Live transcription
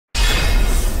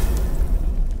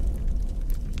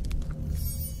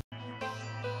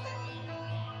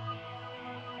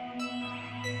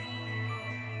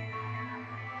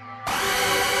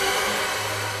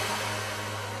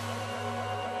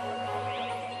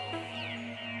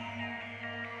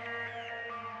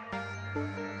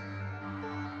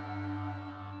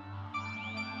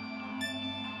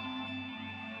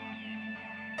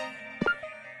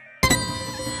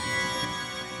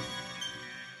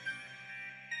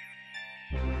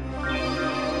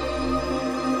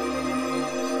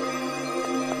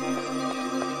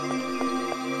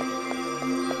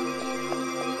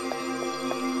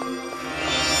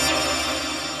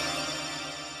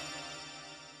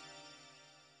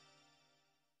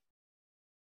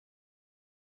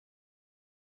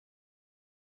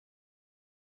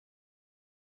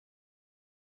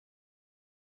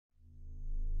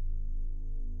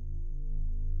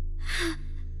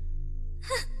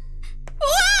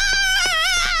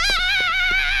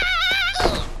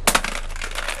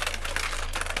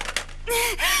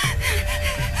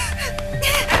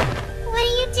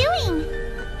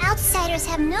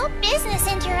Have no business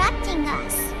interrupting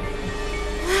us.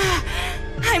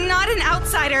 I'm not an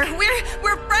outsider.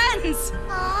 We're friends.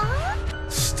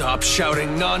 Aww. Stop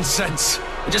shouting nonsense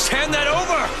and just hand that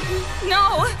over.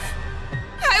 No,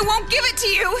 I won't give it to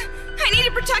you. I need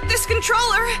to protect this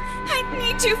controller. I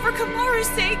need to for Komaru's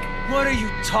sake. What are you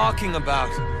talking about?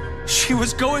 She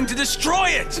was going to destroy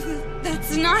it.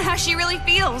 That's not how she really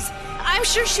feels. I'm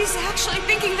sure she's actually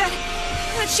thinking that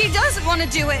she doesn't want to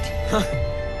do it.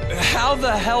 How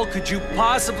the hell could you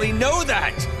possibly know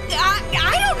that?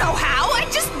 I don't know how, I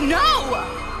just know!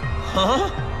 Huh?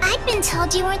 I've been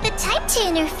told you weren't the type to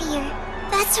interfere.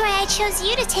 That's why I chose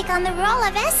you to take on the role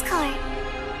of escort.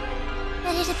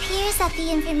 But it appears that the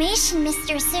information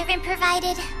Mr. Servant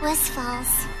provided was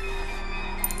false.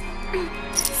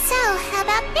 So, how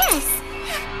about this?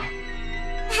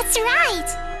 That's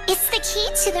right! It's the key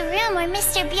to the room where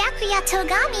Mr. Byakuya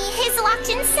Togami is locked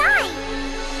inside!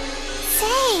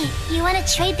 Say, you want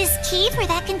to trade this key for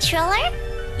that controller?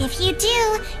 If you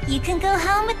do, you can go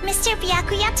home with Mr.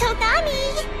 Byakuya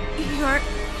Togami. You're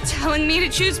telling me to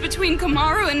choose between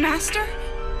Komaru and Master?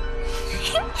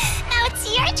 Now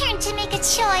it's your turn to make a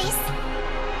choice.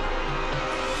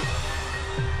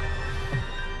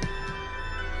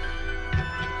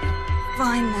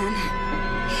 Fine then.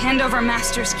 Hand over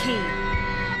Master's key.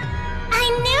 I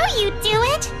knew you'd do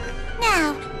it.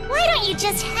 Now, why don't you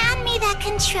just hand me that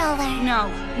controller? No,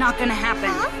 not gonna happen.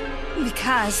 Huh?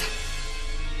 Because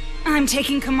I'm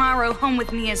taking Komaru home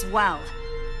with me as well.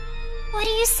 What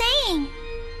are you saying?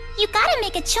 You gotta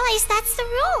make a choice, that's the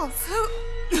rules.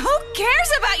 Who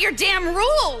cares about your damn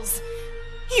rules?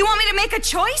 You want me to make a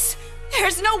choice?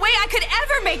 There's no way I could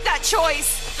ever make that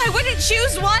choice. I wouldn't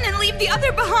choose one and leave the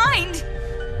other behind.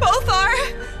 Both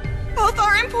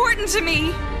are important to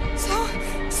me. So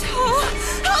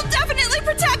I'll definitely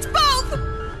protect both!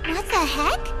 What the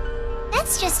heck?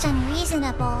 That's just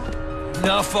unreasonable.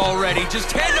 Enough already,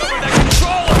 just hand over that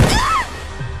controller!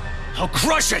 I'll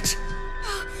crush it!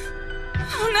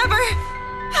 I'll never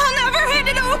hand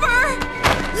it over!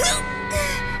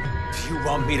 Do you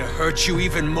want me to hurt you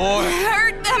even more?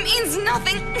 Hurt? That means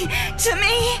nothing to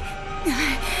me.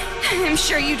 I'm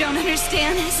sure you don't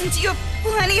understand since you have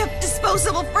plenty of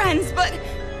disposable friends, but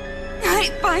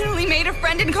I finally made a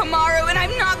friend in Komaru, and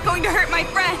I'm not going to hurt my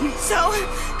friend, so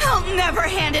I'll never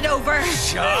hand it over.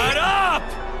 Shut up!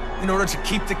 In order to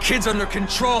keep the kids under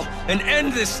control and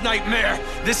end this nightmare,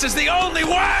 this is the only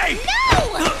way!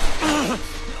 No! You're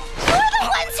the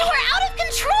ones who are out of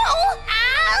control!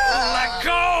 Ow! Let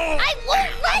go! I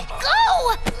won't let go!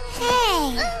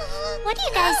 Hey, what are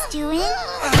you guys doing?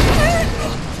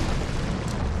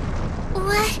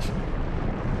 What?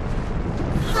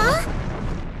 Huh?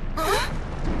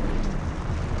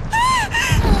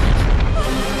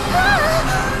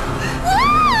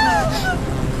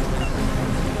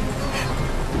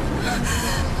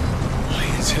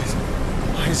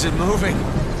 Why is it moving?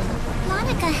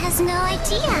 Monaca has no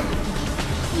idea.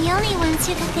 The only ones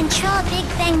who can control Big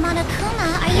Bang Monokuma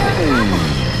are you and Papa.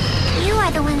 You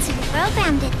are the ones who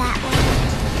programmed it that way.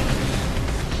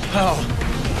 How?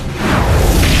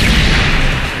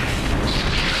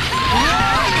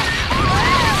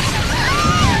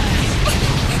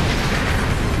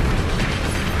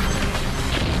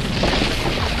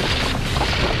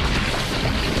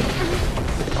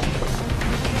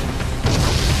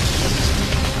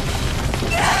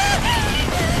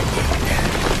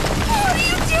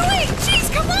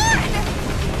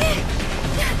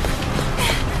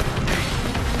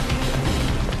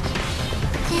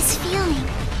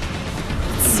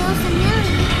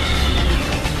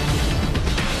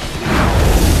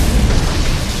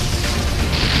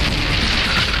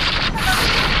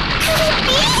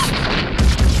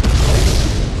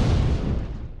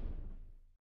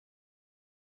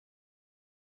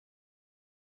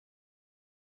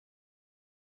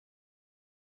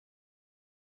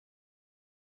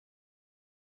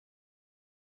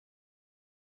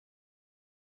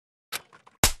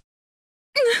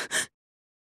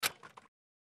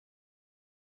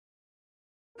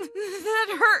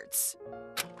 That hurts.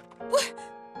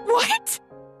 What?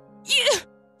 You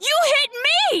hit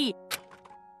me!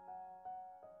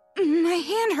 My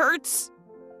hand hurts.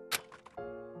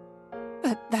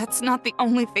 But that's not the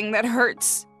only thing that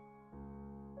hurts.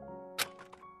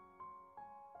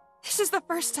 This is the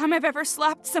first time I've ever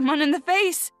slapped someone in the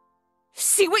face.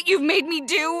 See what you've made me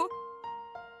do?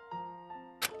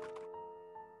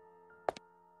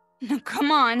 Now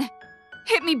come on,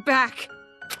 hit me back.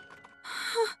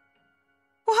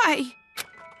 Why?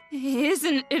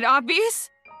 Isn't it obvious?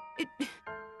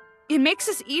 It makes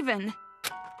us even.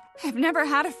 I've never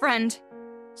had a friend,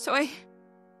 so I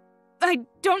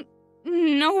don't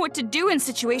know what to do in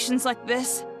situations like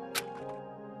this.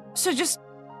 So just,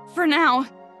 for now,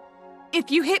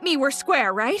 if you hit me, we're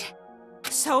square, right?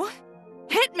 So,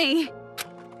 hit me.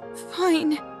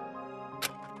 Fine.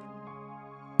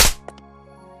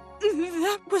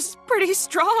 That was pretty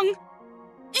strong.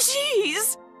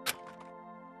 Jeez.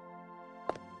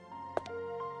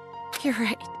 You're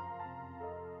right.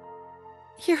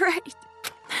 You're right.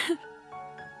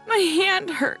 My hand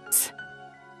hurts.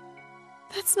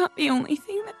 That's not the only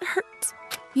thing that hurts.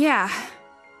 Yeah.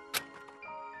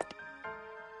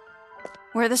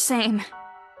 We're the same.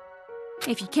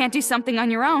 If you can't do something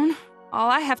on your own, all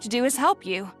I have to do is help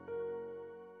you.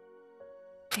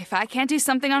 If I can't do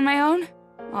something on my own,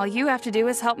 all you have to do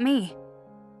is help me.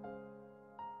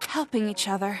 Helping each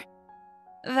other.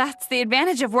 That's the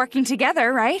advantage of working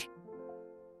together, right?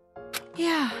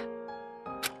 Yeah.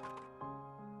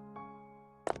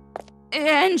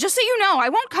 And just so you know, I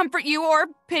won't comfort you or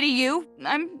pity you.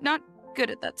 I'm not good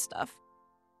at that stuff.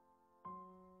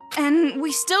 And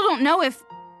we still don't know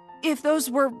if those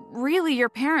were really your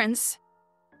parents.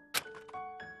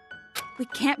 We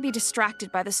can't be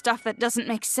distracted by the stuff that doesn't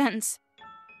make sense.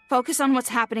 Focus on what's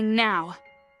happening now.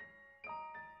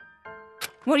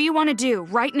 What do you want to do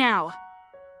right now?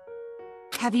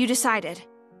 Have you decided?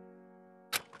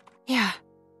 Yeah,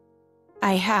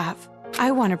 I have.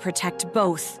 I want to protect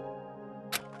both.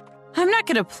 I'm not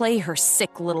gonna play her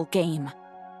sick little game.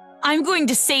 I'm going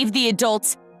to save the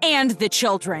adults and the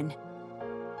children.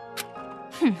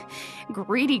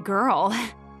 Greedy girl.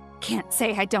 Can't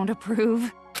say I don't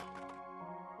approve.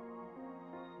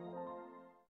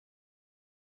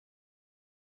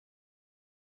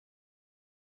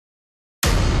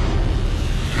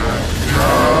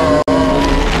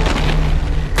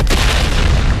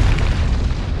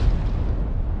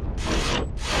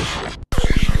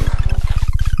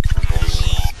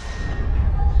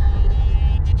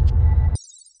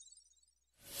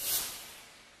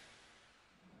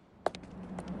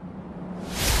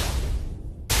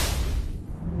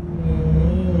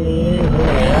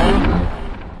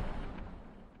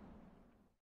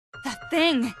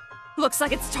 Thing. Looks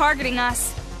like it's targeting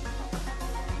us.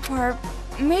 Or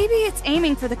maybe it's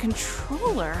aiming for the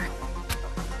controller.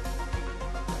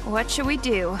 What should we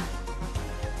do?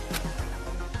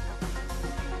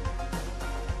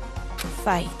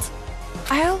 Fight.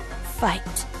 I'll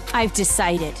fight. I've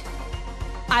decided.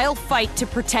 I'll fight to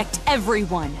protect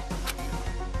everyone.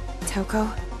 Toko,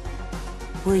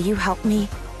 will you help me?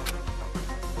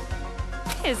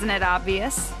 Isn't it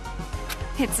obvious?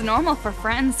 It's normal for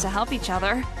friends to help each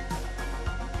other.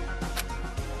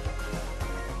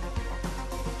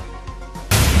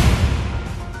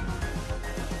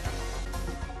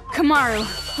 Komaru,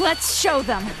 let's show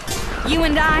them. You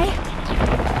and I,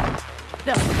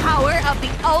 the power of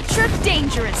the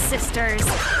ultra-dangerous sisters.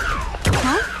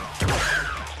 Huh?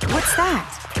 What's that?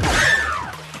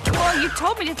 Well, you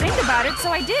told me to think about it,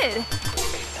 so I did.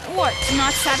 What,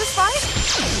 not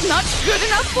satisfied? Not good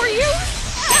enough for you?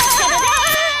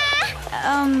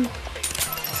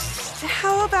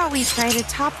 How about we try to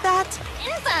top that?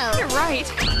 Info! You're right.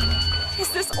 Is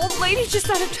this old lady just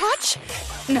out of touch?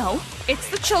 No, it's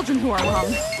the children who are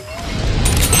wrong.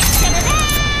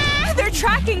 They're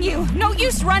tracking you! No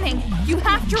use running! You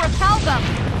have to repel them!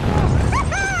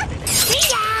 See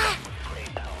ya!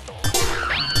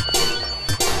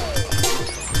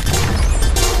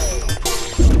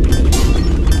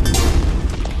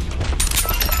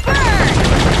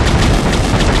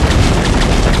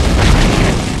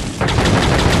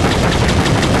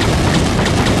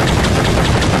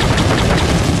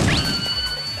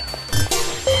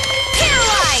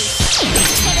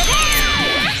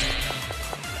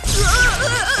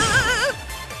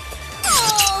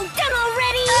 Oh, done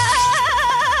already?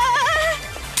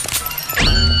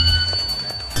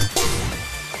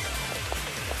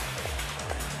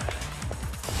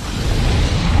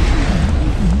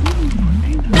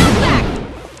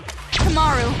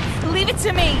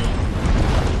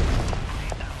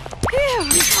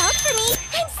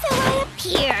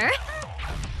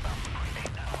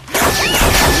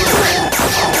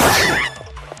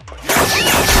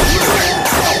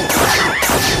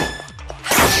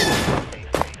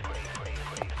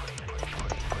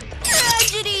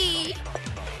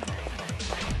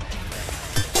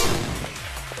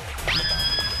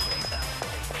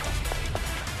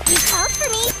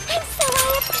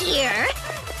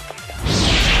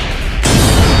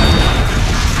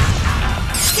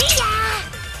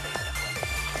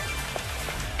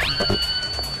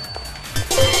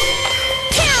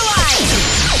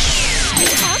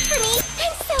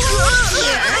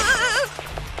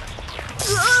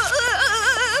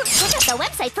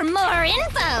 website for more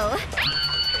info.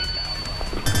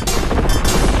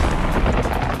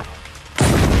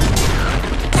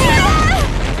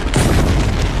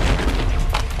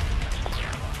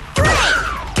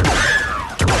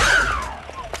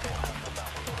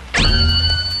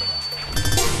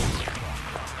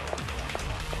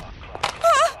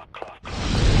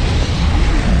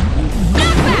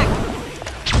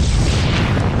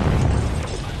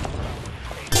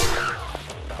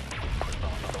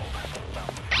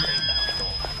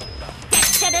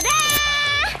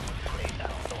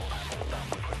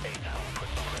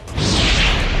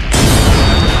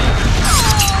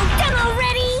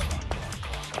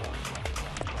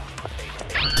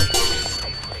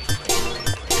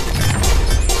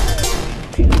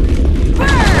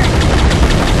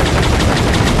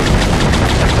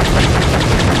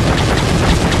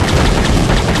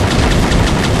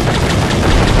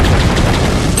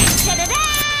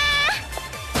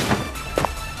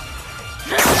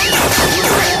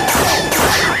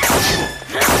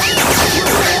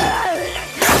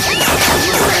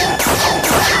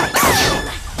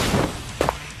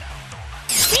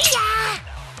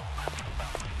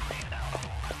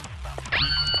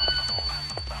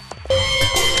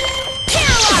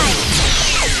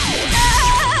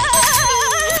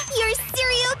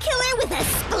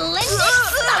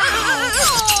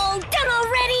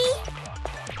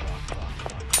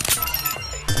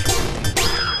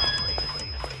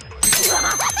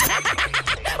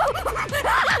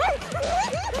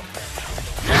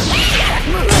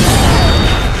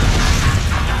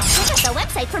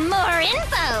 For more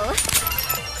info!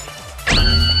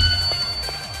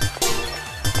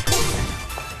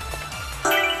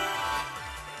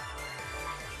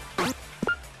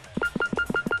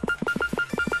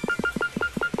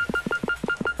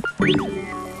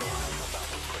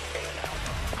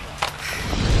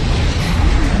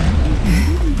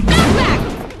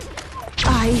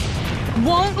 I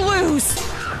won't lose!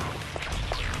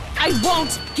 I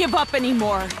won't give up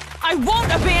anymore! I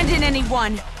won't abandon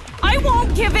anyone! I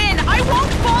won't give in! I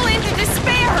won't fall into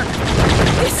despair!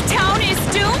 This town is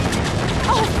doomed?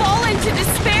 I'll fall into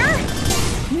despair?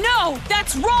 No,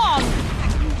 that's wrong!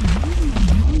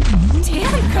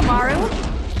 Damn, Komaru!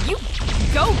 You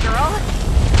go, girl!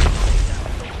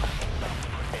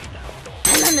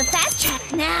 I'm on the fast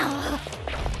track now!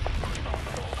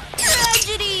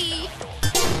 Tragedy!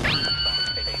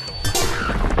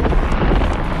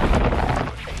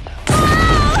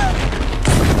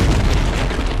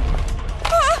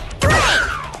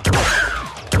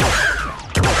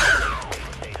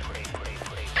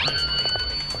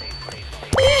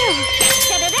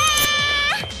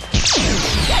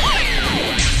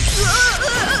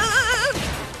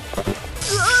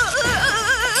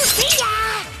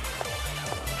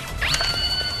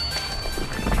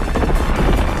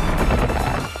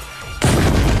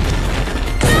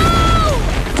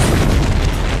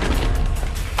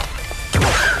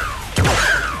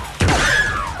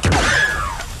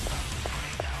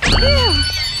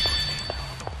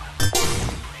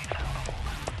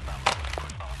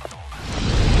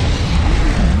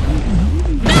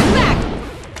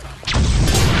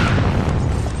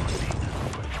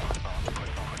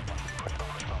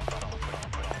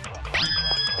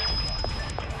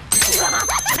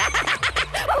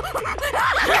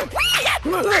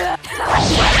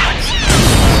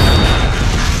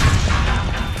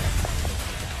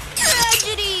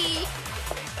 Tragedy!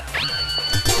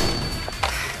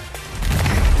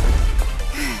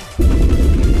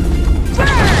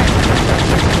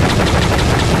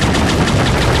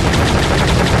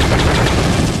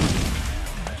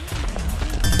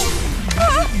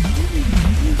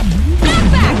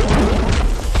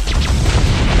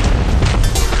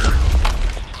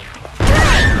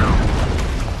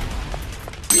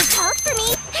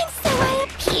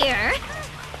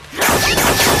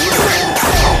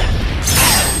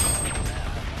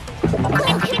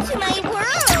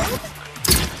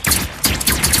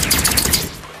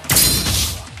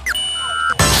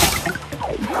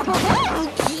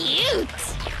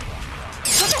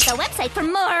 the website for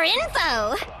more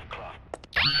info.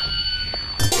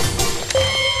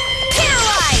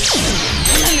 Paralyze!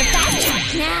 I'm on the fast track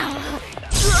now.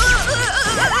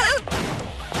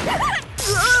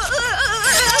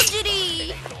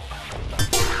 Tragedy!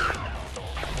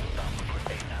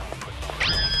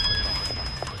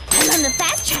 I'm on the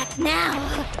fast track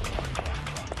now.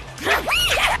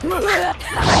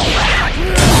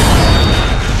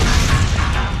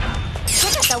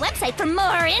 Check out the website for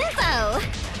more info.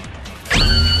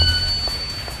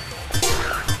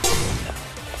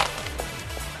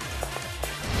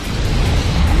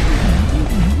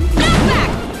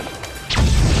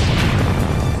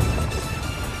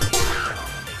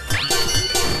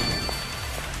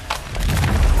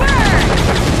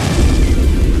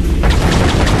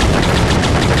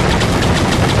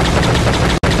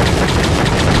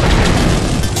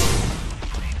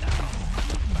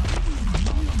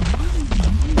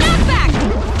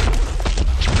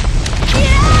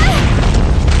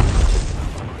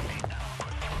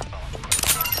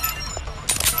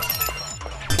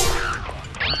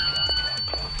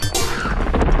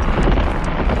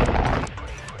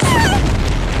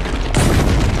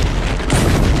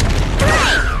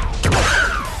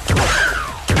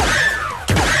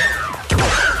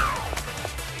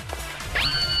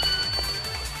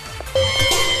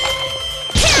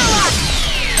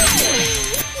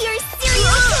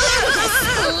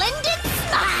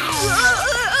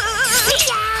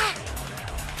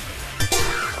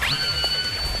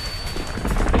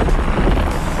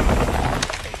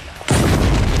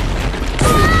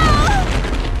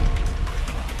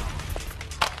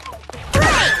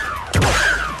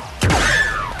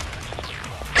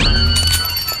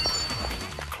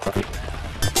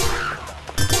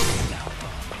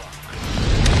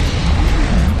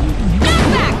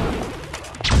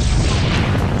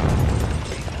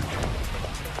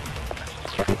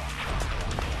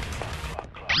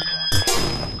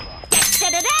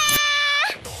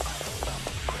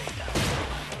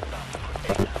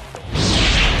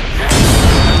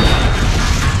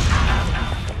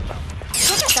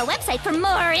 for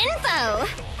more info.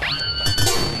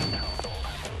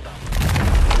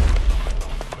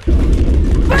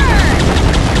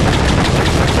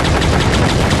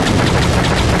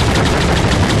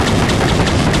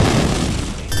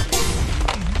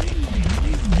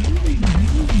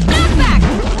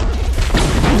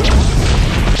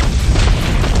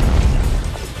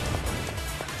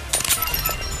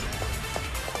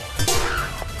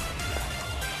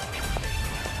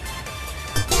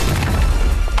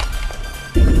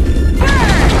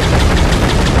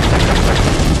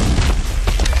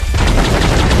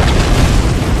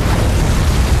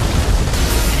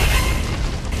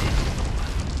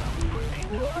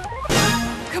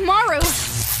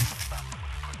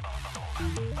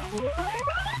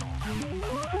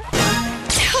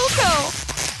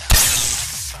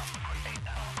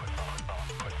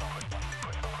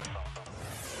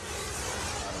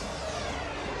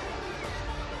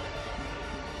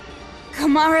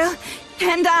 Komaru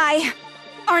and I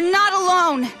are not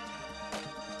alone.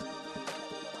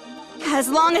 As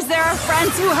long as there are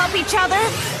friends who help each other,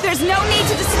 there's no need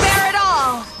to despair at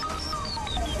all.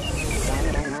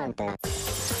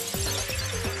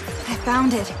 I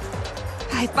found it.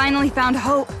 I finally found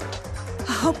hope.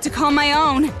 A hope to call my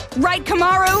own. Right,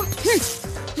 Komaru?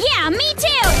 Yeah, me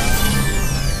too!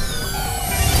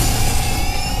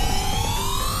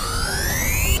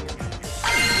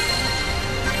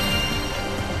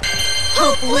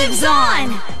 Hope lives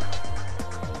on!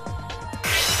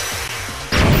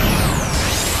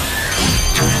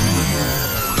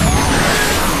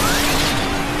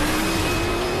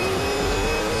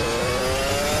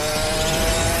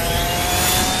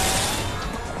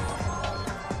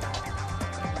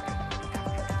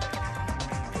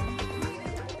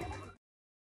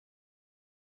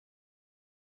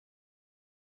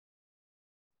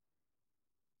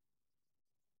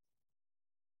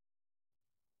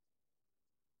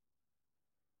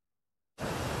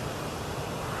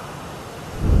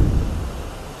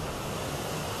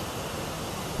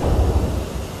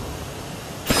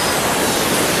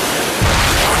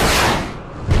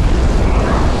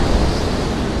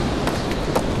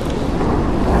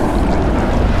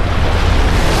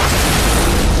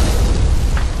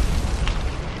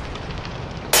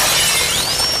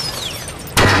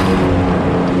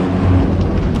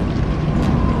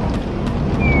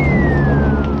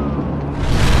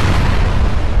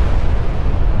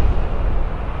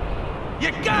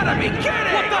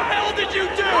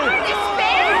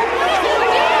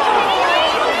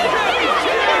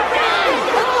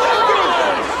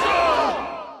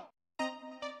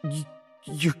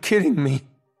 You're kidding me.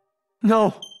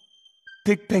 No.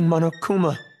 Big Bang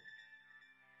Monokuma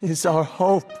is our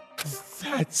hope.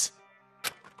 That's...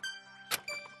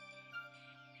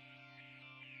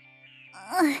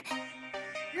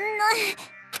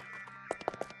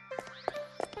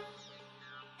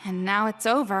 And now it's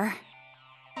over.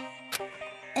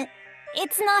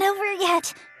 It's not over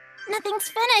yet. Nothing's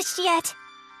finished yet.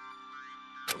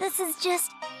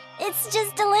 It's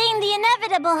just delaying the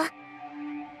inevitable.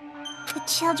 The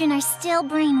children are still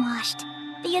brainwashed.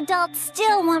 The adults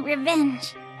still want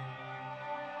revenge.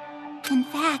 In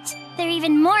fact, they're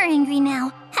even more angry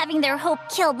now, having their hope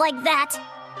killed like that.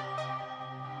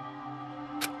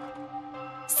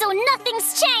 So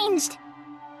nothing's changed!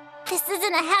 This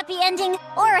isn't a happy ending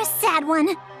or a sad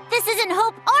one. This isn't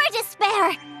hope or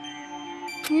despair.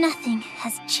 Nothing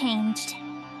has changed.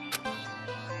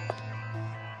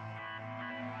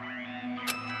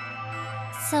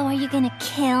 So are you gonna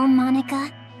kill Monaca?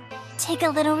 Take a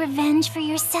little revenge for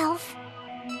yourself?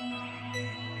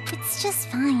 It's just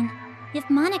fine. If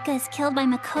Monaca is killed by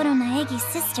Makoto Naegi's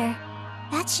sister,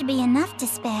 that should be enough to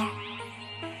spare.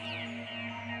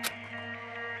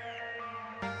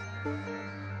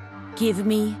 Give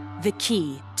me the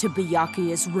key to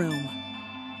Byakuya's room.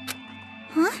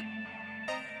 Huh?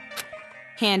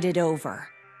 Hand it over.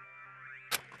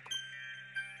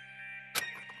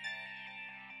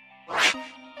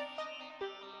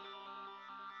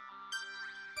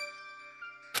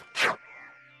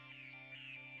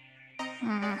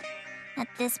 At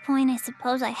this point, I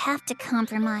suppose I have to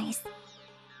compromise.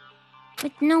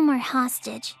 With no more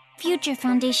hostage, future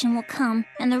Foundation will come,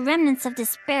 and the remnants of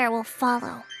despair will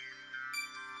follow.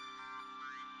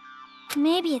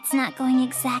 Maybe it's not going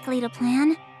exactly to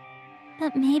plan,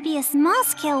 but maybe a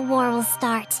small-scale war will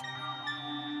start.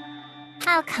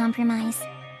 I'll compromise.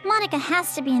 Monaca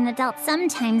has to be an adult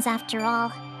sometimes, after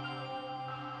all.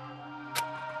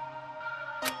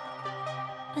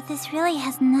 But this really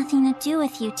has nothing to do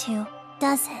with you two,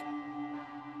 does it?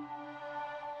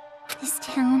 This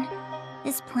town,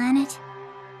 this planet,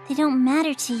 they don't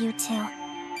matter to you two.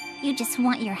 You just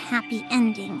want your happy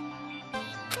ending.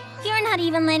 You're not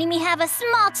even letting me have a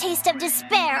small taste of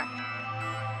despair.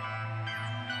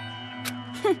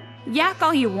 Yak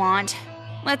all you want.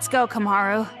 Let's go,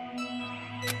 Komaru.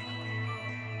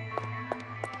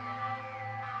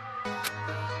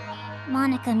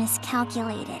 Monaca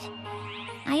miscalculated.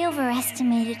 I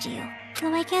overestimated you.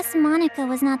 Though I guess Monaca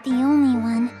was not the only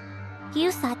one.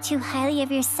 You thought too highly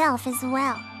of yourself as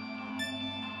well.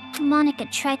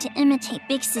 Monaca tried to imitate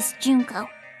Big Sis Junko.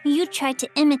 You tried to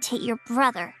imitate your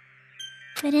brother.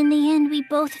 But in the end, we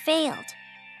both failed.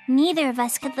 Neither of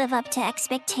us could live up to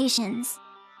expectations.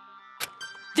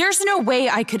 There's no way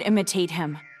I could imitate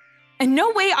him. And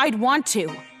no way I'd want to.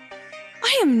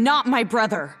 I am not my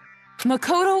brother.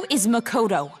 Makoto is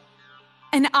Makoto.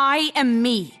 And I am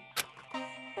me.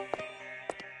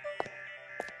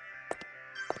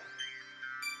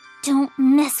 Don't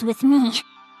mess with me.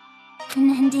 An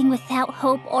ending without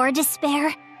hope or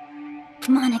despair?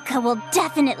 Monaca will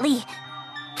definitely...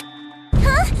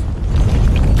 Huh?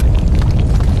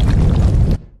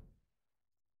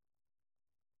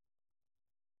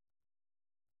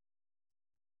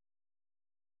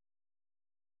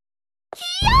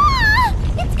 Yeah!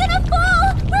 It's gonna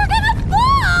fall! We're gonna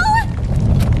fall!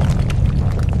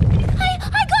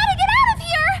 I gotta get out of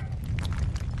here!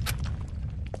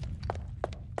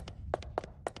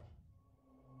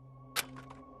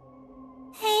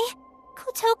 Hey,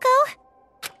 Kotoko?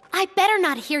 I better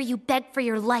not hear you beg for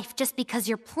your life just because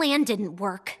your plan didn't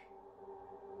work.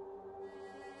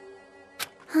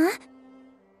 Huh?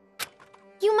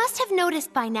 You must have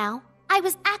noticed by now, I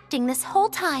was acting this whole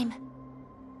time.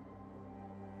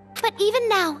 But even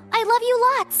now, I love you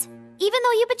lots. Even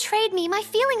though you betrayed me, my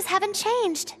feelings haven't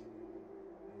changed.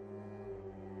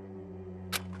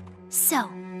 So,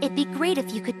 it'd be great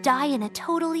if you could die in a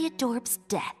totally adorbs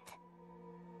death.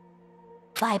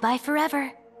 Bye-bye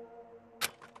forever.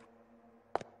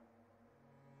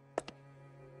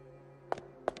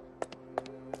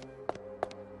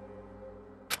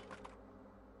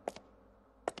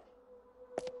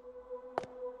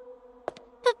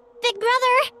 Big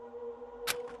brother!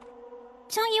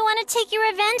 Don't you want to take your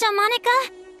revenge on Monaca?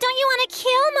 Don't you want to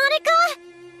kill Monaca?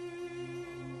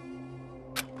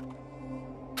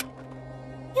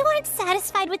 You weren't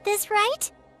satisfied with this,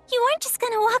 right? You weren't just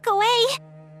gonna walk away.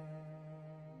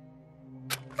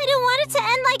 I don't want it to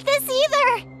end like this either.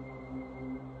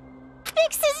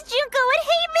 Big Sis Junko would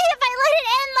hate me if I let it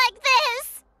end like this.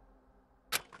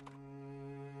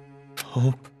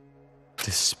 Hope,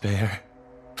 despair.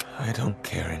 I don't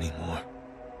care anymore.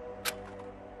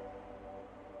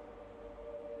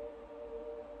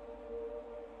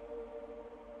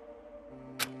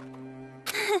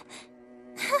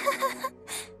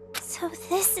 So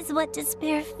this is what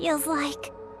despair feels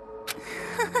like.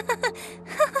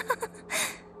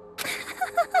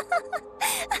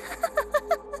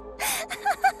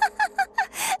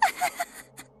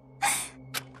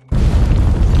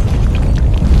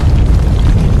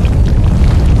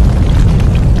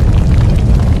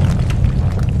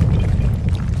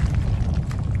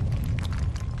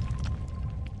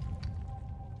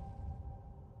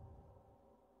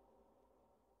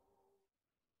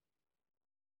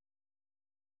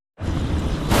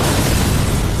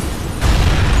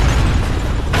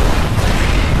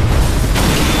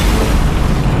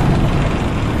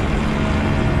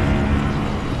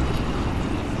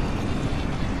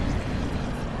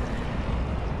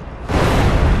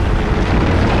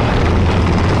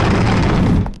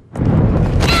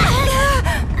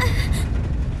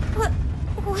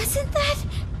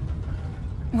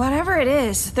 Whatever it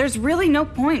is, there's really no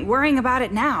point worrying about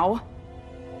it now.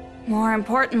 More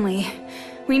importantly,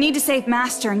 we need to save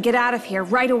Master and get out of here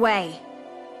right away.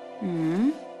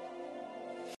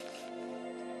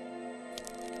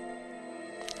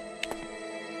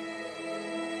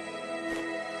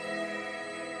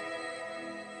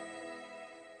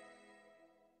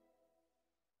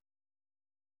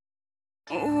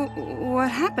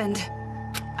 What happened?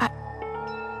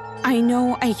 I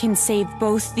know I can save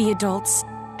both the adults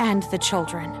and the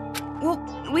children. Well,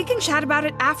 we can chat about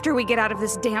it after we get out of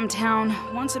this damn town,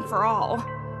 once and for all.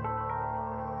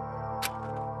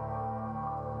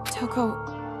 Toko,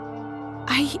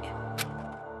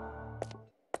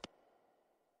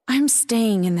 I'm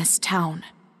staying in this town.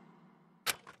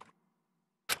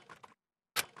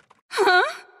 Huh?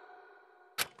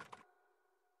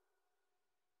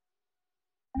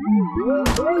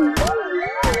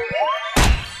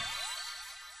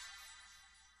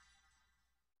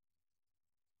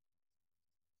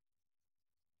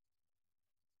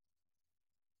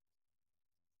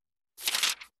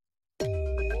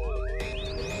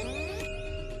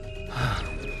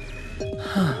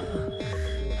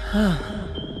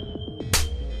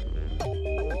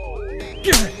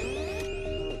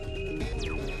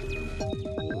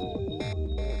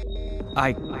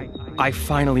 I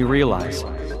finally realize.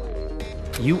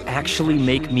 You actually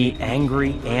make me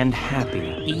angry and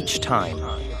happy each time.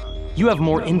 You have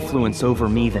more influence over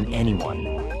me than anyone.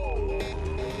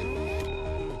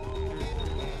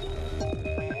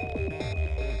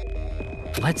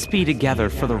 Let's be together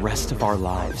for the rest of our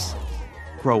lives.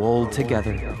 Grow old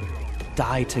together.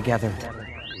 Die together.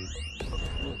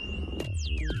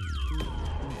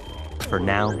 For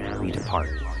now, we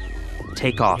depart.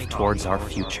 Take off towards our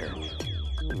future.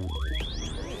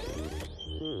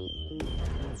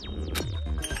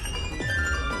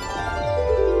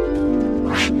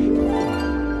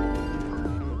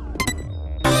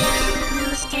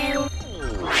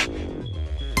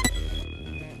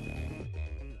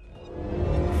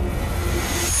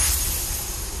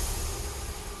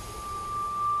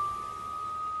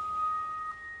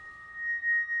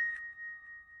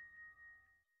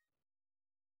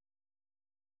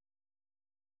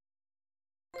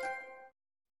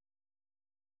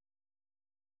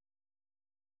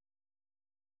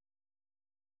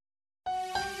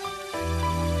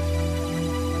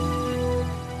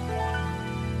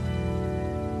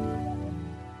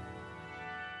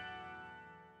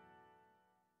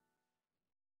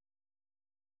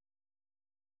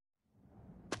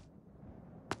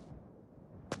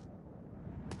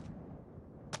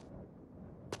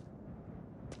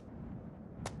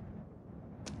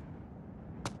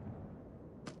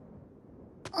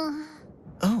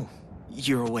 Oh,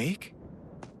 you're awake?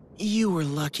 You were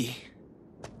lucky.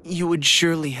 You would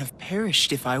surely have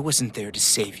perished if I wasn't there to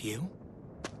save you.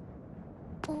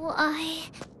 Why?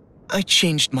 I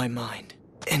changed my mind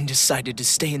and decided to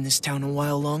stay in this town a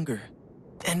while longer.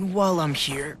 And while I'm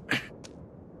here,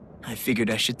 I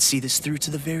figured I should see this through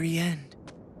to the very end.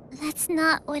 That's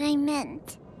not what I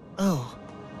meant. Oh,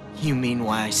 you mean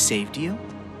why I saved you?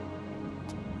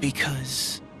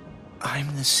 Because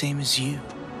I'm the same as you.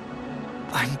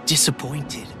 I'm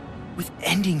disappointed, with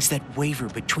endings that waver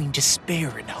between despair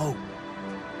and hope.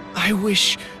 I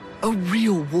wish a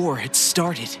real war had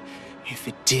started. If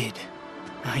it did,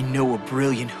 I know a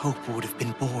brilliant hope would have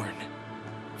been born.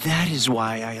 That is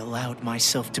why I allowed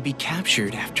myself to be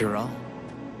captured after all.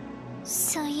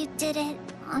 So you did it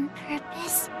on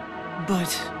purpose?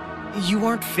 But you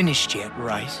aren't finished yet,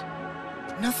 right?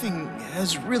 Nothing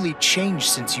has really changed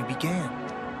since you began.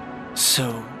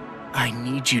 So I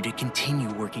need you to continue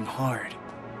working hard,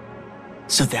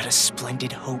 so that a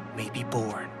splendid hope may be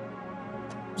born.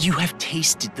 You have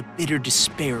tasted the bitter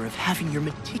despair of having your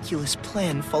meticulous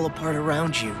plan fall apart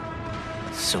around you,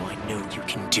 so I know you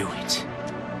can do it.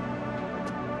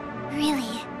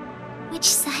 Really? Which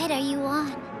side are you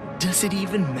on? Does it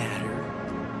even matter?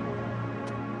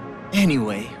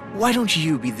 Anyway, why don't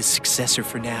you be the successor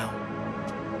for now?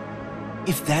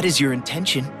 If that is your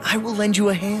intention, I will lend you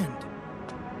a hand.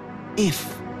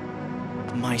 If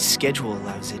my schedule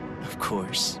allows it, of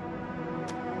course.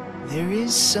 There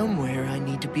is somewhere I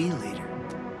need to be later.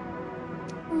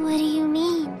 What do you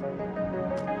mean?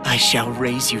 I shall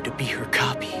raise you to be her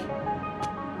copy.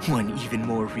 One even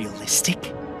more realistic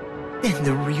than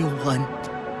the real one.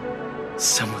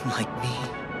 Someone like me,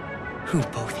 who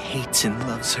both hates and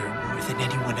loves her more than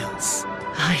anyone else.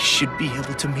 I should be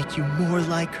able to make you more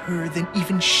like her than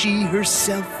even she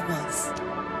herself was.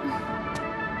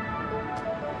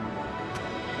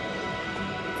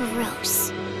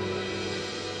 Gross.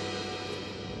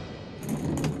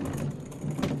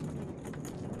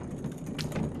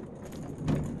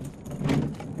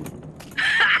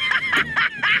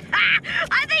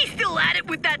 Are they still at it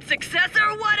with that successor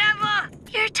or whatever?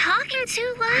 You're talking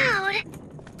too loud.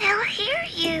 They'll hear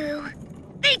you.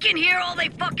 They can hear all they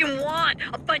fucking want.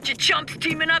 A bunch of chumps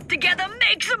teaming up together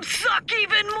makes them suck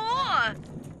even more.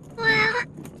 Well,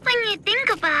 when you think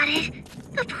about it,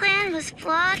 the plan was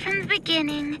flawed from the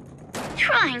beginning.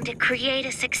 Trying to create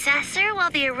a successor while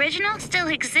the original still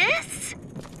exists?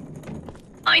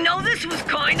 I know this was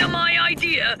kinda my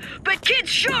idea, but kids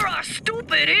sure are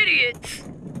stupid idiots.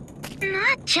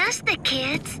 Not just the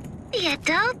kids. The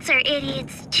adults are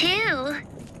idiots too.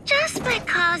 Just by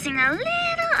causing a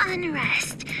little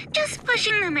unrest, just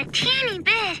pushing them a teeny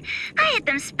bit, I had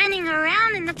them spinning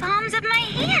around in the palms of my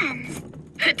hands.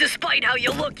 Despite how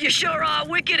you look, you sure are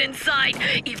wicked inside.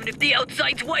 Even if the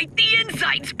outside's white, the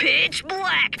inside's pitch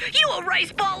black. You a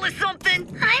rice ball or something?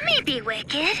 I may be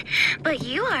wicked, but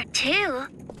you are too.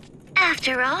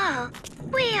 After all,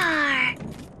 we are.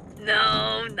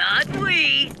 No, not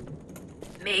we.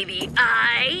 Maybe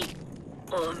I,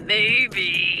 or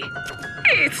maybe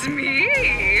it's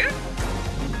me.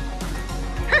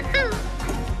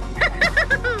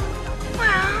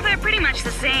 Well, they're pretty much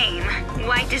the same.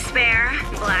 White despair,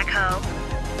 black hope.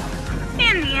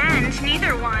 In the end,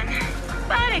 neither won.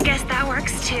 But I guess that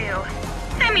works too.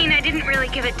 I mean, I didn't really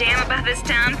give a damn about this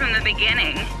town from the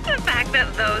beginning. The fact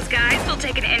that those guys will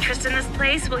take an interest in this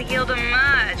place will yield a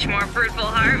much more fruitful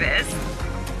harvest.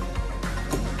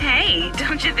 Hey,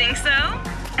 don't you think so?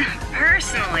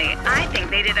 Personally, I think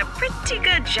they did a pretty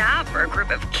good job for a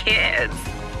group of kids.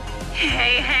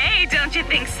 Hey, don't you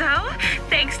think so?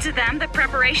 Thanks to them, the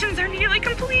preparations are nearly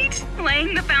complete.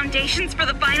 Laying the foundations for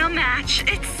the final match.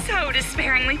 It's so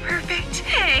despairingly perfect.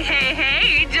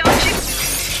 Hey, don't you...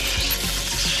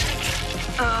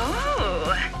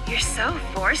 Oh, you're so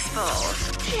forceful.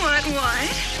 What?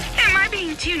 Am I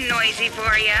being too noisy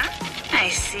for ya? I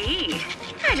see.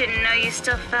 I didn't know you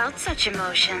still felt such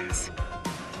emotions.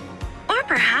 Or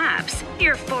perhaps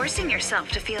you're forcing yourself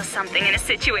to feel something in a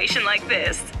situation like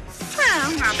this.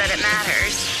 Well, not that it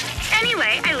matters.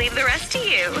 Anyway, I leave the rest to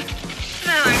you.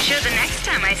 Though I'm sure the next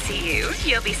time I see you,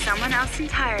 you'll be someone else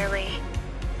entirely.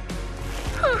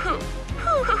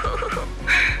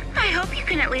 I hope you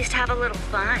can at least have a little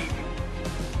fun.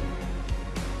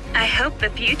 I hope the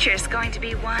future's going to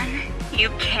be one you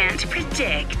can't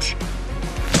predict.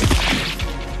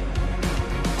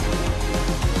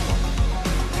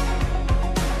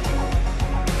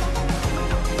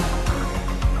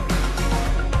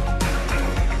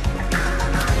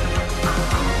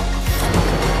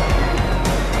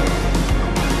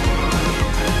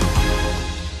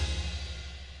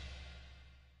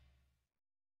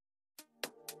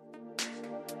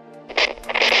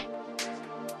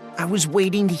 I was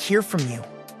waiting to hear from you.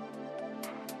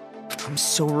 I'm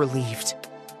so relieved.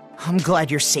 I'm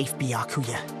glad you're safe,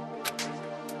 Byakuya.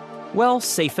 Well,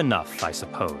 safe enough, I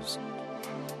suppose.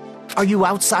 Are you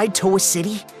outside Towa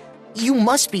City? You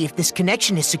must be if this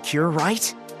connection is secure,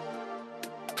 right?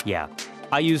 Yeah,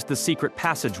 I used the secret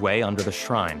passageway under the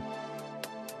shrine.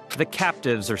 The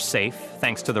captives are safe,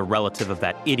 thanks to the relative of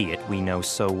that idiot we know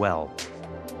so well.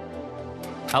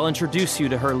 I'll introduce you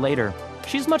to her later.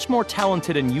 She's much more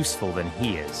talented and useful than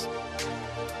he is.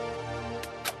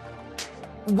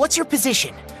 What's your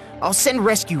position? I'll send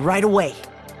rescue right away.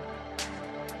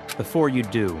 Before you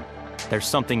do, there's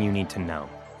something you need to know.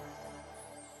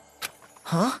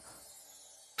 Huh?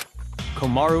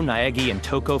 Komaru Naegi and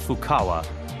Toko Fukawa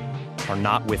are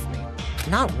not with me.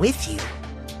 Not with you?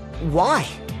 Why?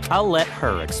 I'll let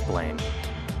her explain.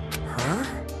 Her?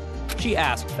 She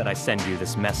asked that I send you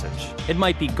this message. It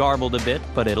might be garbled a bit,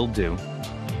 but it'll do.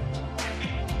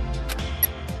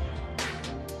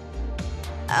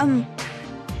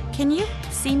 Can you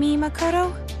see me,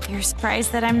 Makoto? You're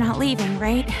surprised that I'm not leaving,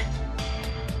 right?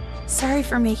 Sorry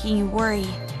for making you worry.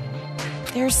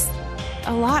 There's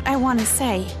a lot I want to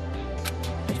say.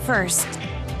 But first,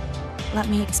 let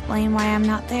me explain why I'm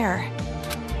not there.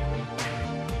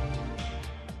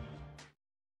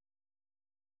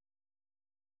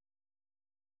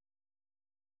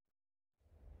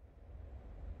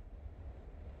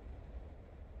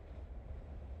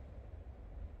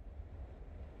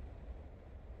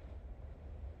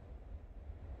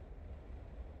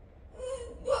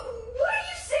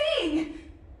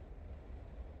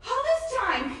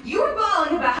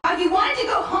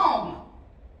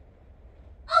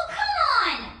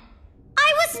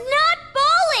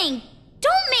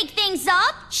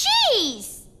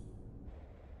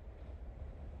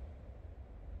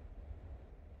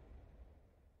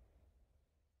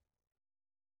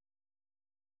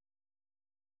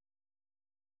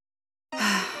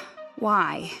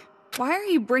 Why? Why are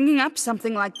you bringing up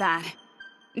something like that?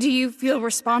 Do you feel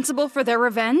responsible for their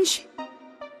revenge?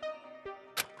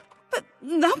 But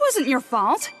that wasn't your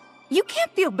fault. You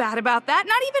can't feel bad about that,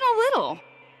 not even a little.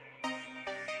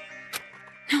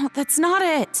 No, that's not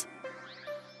it.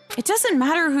 It doesn't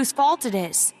matter whose fault it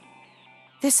is.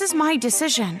 This is my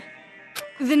decision.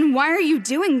 Then why are you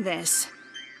doing this?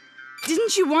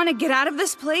 Didn't you want to get out of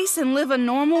this place and live a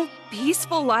normal,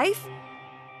 peaceful life?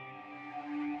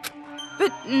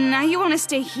 But now you want to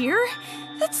stay here?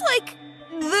 That's like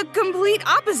the complete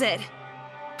opposite.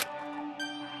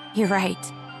 You're right.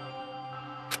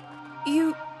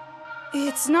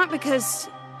 It's not because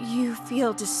you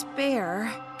feel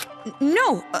despair.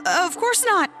 No, of course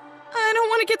not. I don't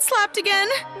want to get slapped again.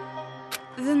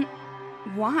 Then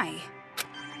why?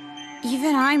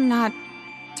 Even I'm not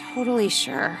totally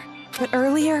sure. But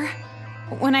earlier,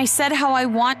 when I said how I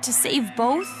want to save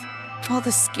both, all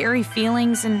the scary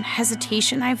feelings and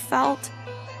hesitation I've felt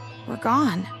were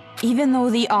gone. Even though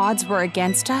the odds were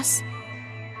against us,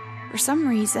 for some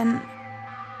reason,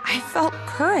 I felt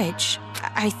courage.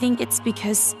 I think it's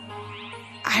because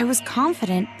I was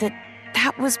confident that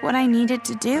that was what I needed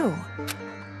to do.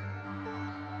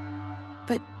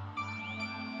 But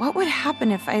what would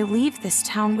happen if I leave this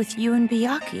town with you and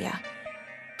Byakuya?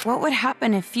 What would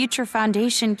happen if Future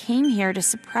Foundation came here to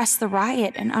suppress the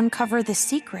riot and uncover the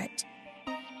secret?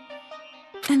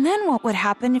 And then what would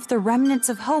happen if the remnants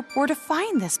of hope were to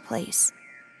find this place?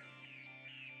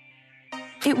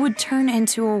 It would turn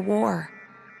into a war,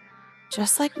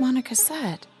 just like Monaca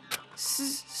said.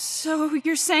 So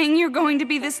you're saying you're going to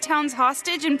be this town's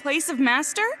hostage in place of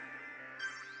Master?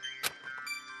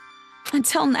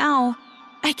 Until now,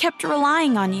 I kept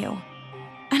relying on you.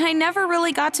 And I never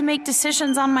really got to make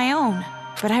decisions on my own.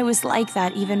 But I was like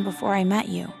that even before I met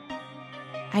you.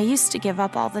 I used to give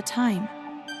up all the time.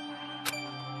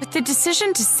 But the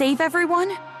decision to save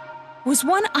everyone was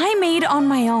one I made on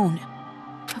my own.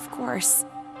 Of course,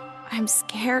 I'm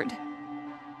scared.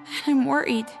 And I'm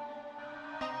worried.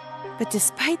 But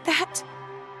despite that,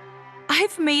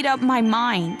 I've made up my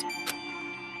mind.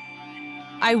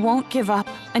 I won't give up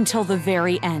until the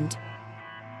very end.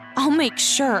 I'll make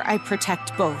sure I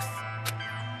protect both.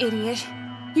 Idiot.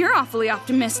 You're awfully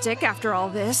optimistic after all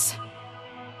this.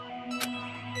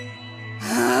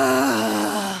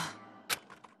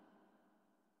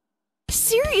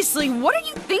 Seriously, what are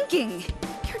you thinking?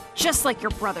 You're just like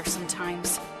your brother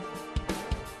sometimes.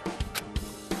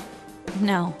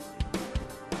 No.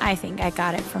 I think I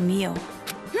got it from you.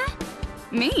 Huh?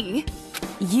 Me?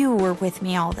 You were with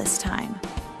me all this time.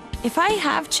 If I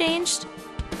have changed,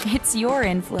 it's your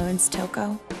influence,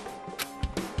 Toko.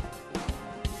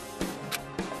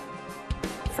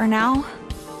 For now,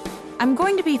 I'm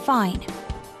going to be fine.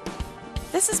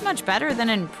 This is much better than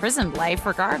an imprisoned life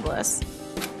regardless.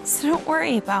 So don't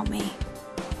worry about me.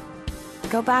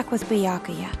 Go back with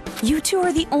Byakuya. You two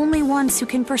are the only ones who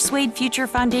can persuade Future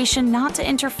Foundation not to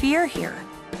interfere here.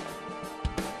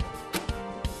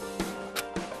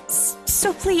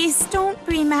 So please, don't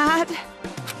be mad.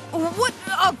 What?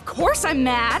 Of course I'm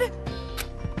mad!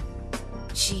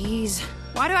 Jeez,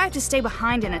 why do I have to stay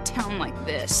behind in a town like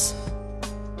this?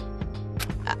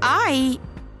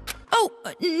 Oh,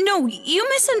 no, you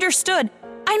misunderstood.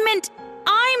 I meant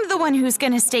I'm the one who's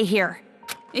gonna stay here.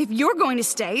 If you're going to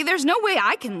stay, there's no way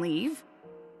I can leave.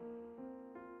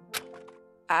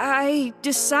 I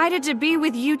decided to be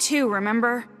with you too,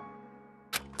 remember?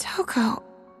 Toko.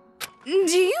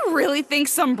 Do you really think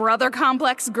some brother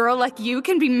complex girl like you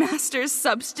can be Master's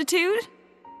substitute?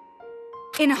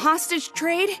 In a hostage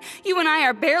trade, you and I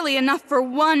are barely enough for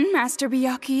one, Master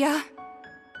Byakuya.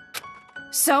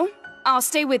 So, I'll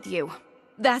stay with you.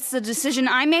 That's the decision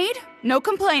I made, no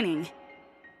complaining.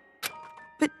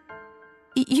 But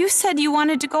you said you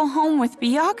wanted to go home with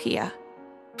Byakuya.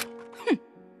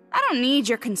 I don't need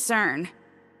your concern.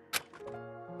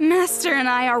 Master and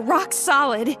I are rock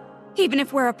solid. Even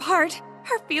if we're apart,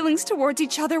 our feelings towards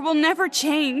each other will never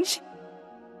change.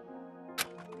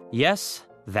 Yes,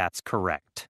 that's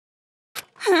correct.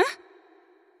 Huh?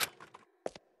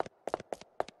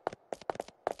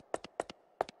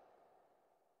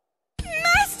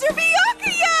 Master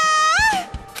Byakuya!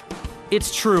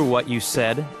 It's true what you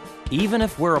said. Even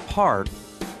if we're apart,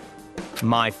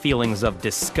 my feelings of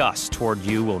disgust toward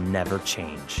you will never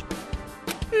change.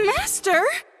 Master?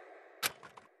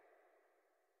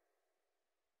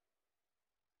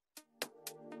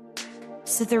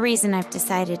 So the reason I've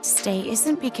decided to stay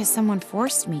isn't because someone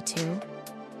forced me to.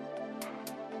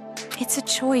 It's a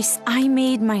choice I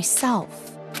made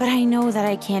myself. But I know that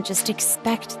I can't just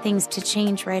expect things to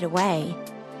change right away,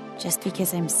 just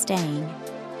because I'm staying.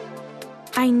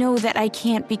 I know that I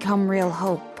can't become real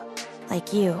hope,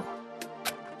 like you.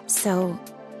 So,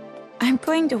 I'm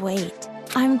going to wait.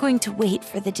 I'm going to wait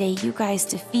for the day you guys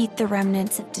defeat the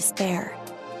remnants of despair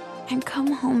and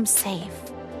come home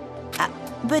safe.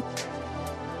 But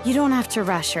you don't have to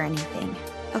rush or anything,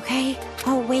 okay?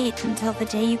 I'll wait until the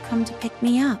day you come to pick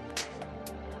me up.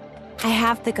 I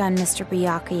have the gun Mr.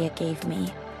 Byakuya gave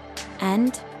me,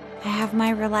 and I have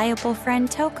my reliable friend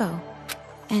Toko.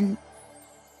 And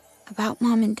about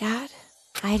Mom and Dad,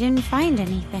 I didn't find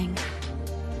anything.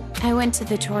 I went to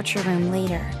the torture room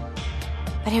later,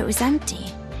 but it was empty.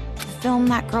 The film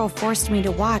that girl forced me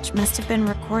to watch must have been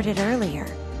recorded earlier.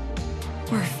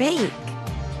 Or fake.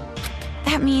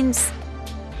 That means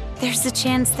there's a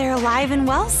chance they're alive and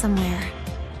well somewhere,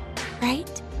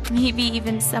 right? Maybe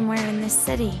even somewhere in this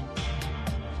city.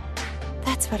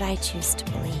 That's what I choose to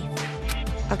believe.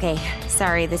 Okay,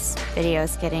 sorry, this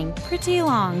video's getting pretty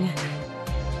long.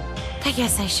 I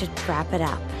guess I should wrap it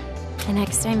up. The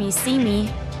next time you see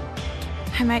me,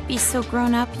 I might be so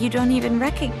grown up you don't even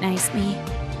recognize me.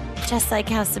 Just like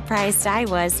how surprised I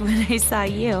was when I saw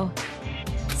you.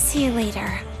 See you later,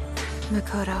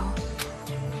 Makoto.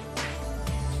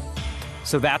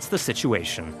 So that's the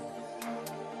situation.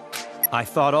 I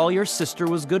thought all your sister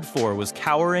was good for was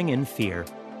cowering in fear.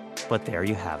 But there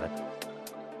you have it.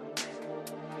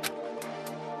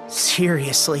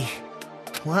 Seriously.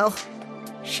 Well,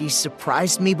 she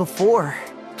surprised me before.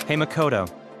 Hey Makoto,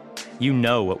 you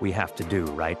know what we have to do,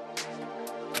 right?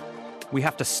 We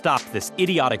have to stop this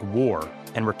idiotic war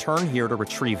and return here to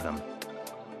retrieve them.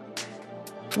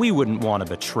 We wouldn't want to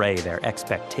betray their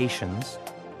expectations.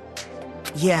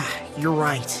 Yeah, you're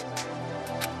right.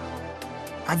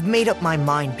 I've made up my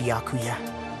mind, Byakuya.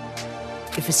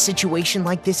 If a situation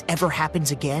like this ever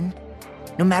happens again,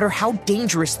 no matter how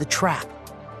dangerous the trap,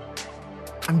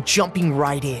 I'm jumping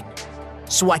right in,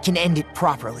 so I can end it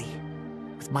properly,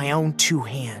 with my own 2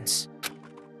 hands.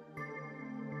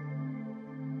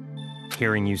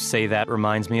 Hearing you say that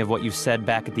reminds me of what you said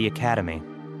back at the academy.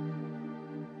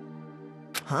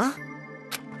 Huh?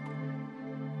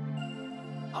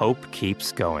 Hope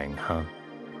keeps going, huh?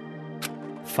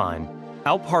 Fine.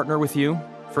 I'll partner with you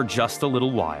for just a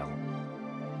little while.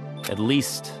 At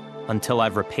least until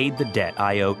I've repaid the debt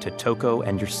I owe to Toko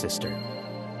and your sister.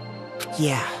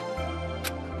 Yeah.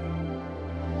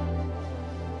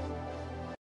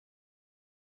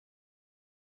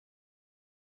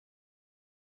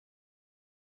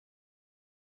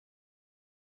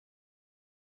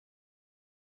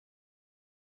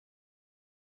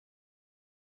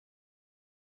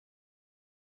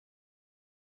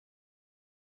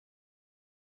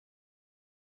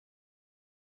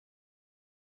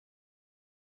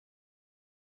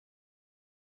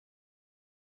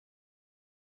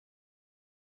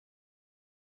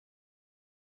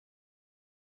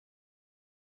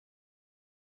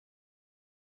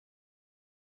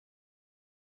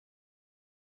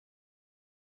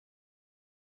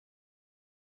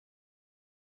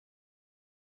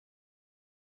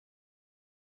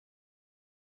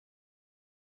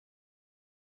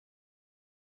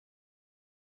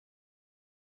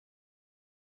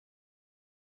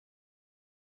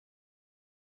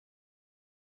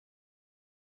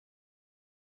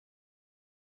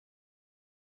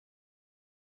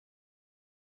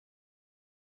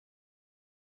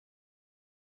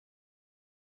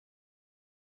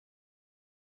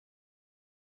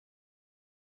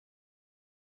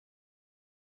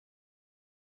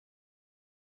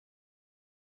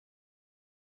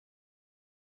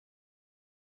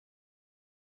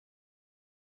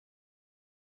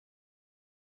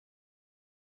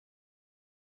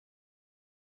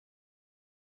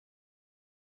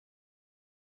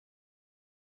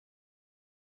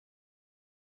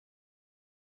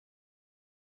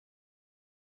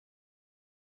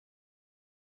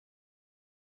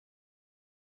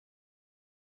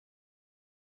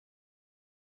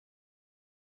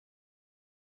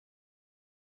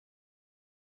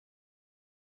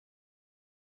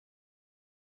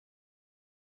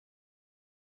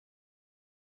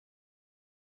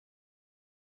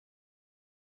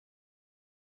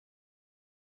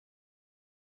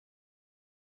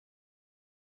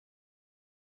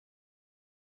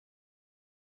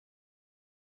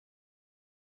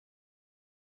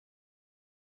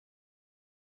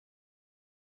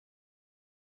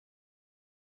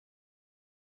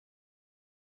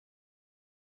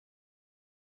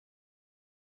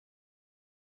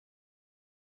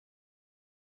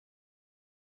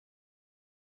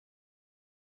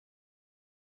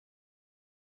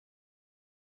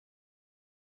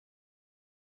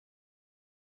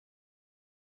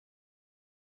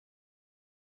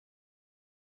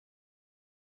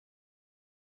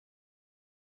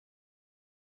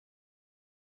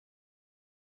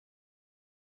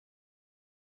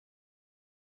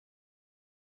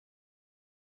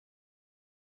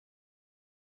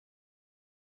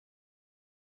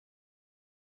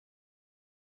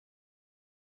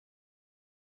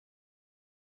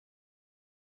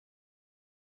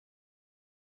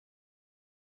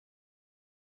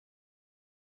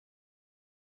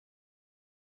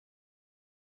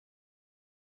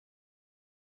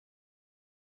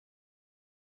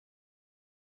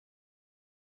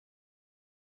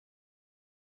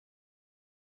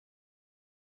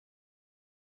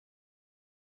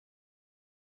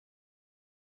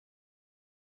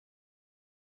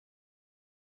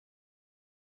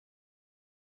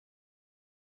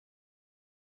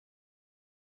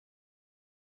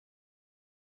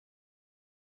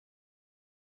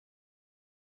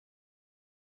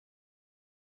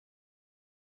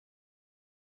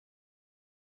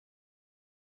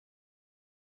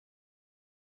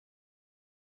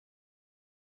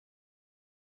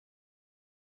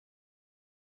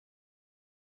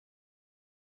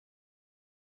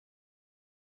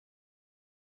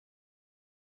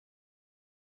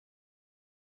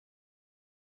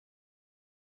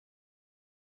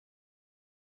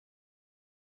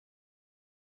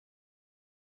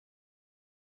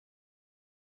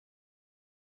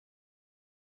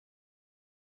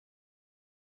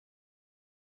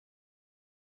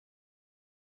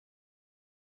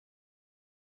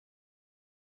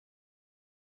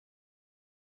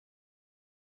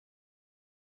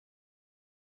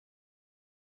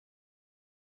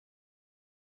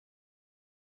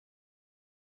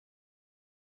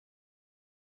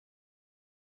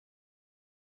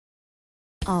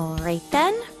 All right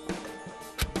then.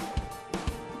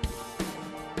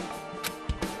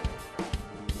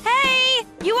 Hey!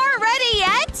 You aren't ready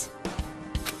yet?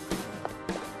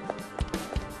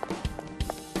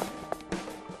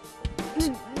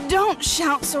 Don't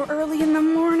shout so early in the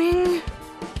morning.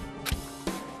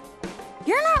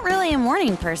 You're not really a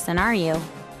morning person, are you?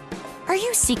 Are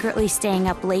you secretly staying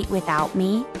up late without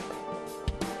me?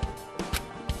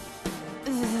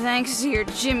 Thanks to your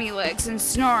Jimmy legs and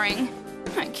snoring,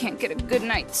 I can't get a good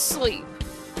night's sleep.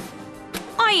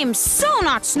 I am so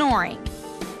not snoring.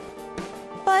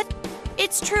 But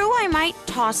it's true I might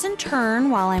toss and turn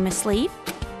while I'm asleep.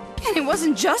 And it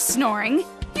wasn't just snoring.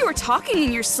 You were talking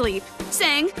in your sleep,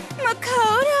 saying,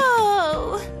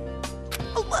 Makoto!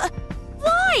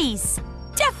 Lies!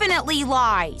 Definitely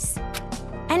lies.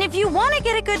 And if you want to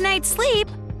get a good night's sleep,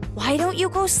 why don't you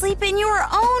go sleep in your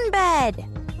own bed?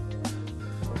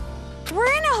 We're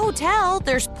in a hotel.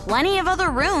 There's plenty of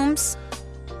other rooms.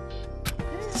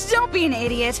 Don't be an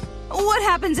idiot. What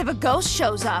happens if a ghost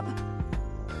shows up?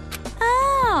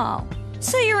 Oh,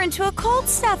 so you're into occult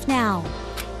stuff now.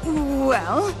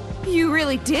 Well, you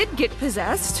really did get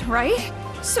possessed, right?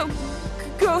 So,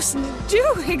 ghosts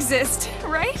do exist,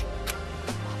 right?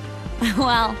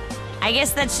 Well, I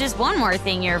guess that's just one more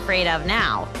thing you're afraid of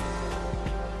now.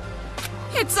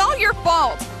 It's all your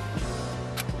fault!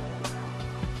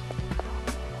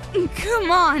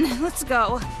 Come on, let's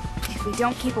go. If we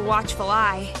don't keep a watchful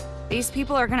eye, these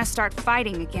people are gonna start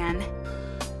fighting again.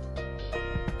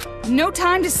 No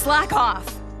time to slack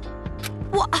off!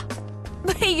 What?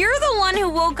 But you're the one who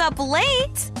woke up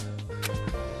late!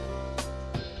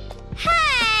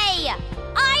 Hey!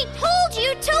 I told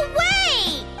you to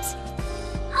wait!